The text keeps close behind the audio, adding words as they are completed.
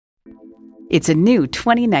It's a new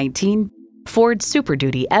 2019 Ford Super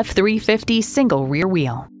Duty F-350 single rear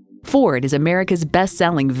wheel. Ford is America's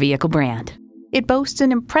best-selling vehicle brand. It boasts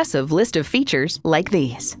an impressive list of features like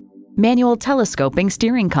these: manual telescoping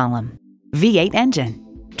steering column, V8 engine,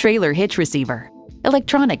 trailer hitch receiver,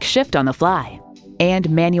 electronic shift on the fly, and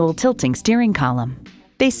manual tilting steering column.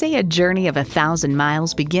 They say a journey of 1,000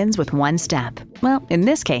 miles begins with one step. Well, in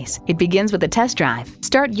this case, it begins with a test drive.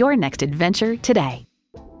 Start your next adventure today.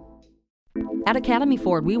 At Academy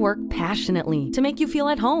Ford, we work passionately to make you feel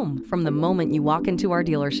at home from the moment you walk into our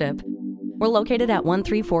dealership. We're located at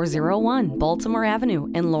 13401 Baltimore Avenue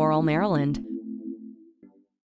in Laurel, Maryland.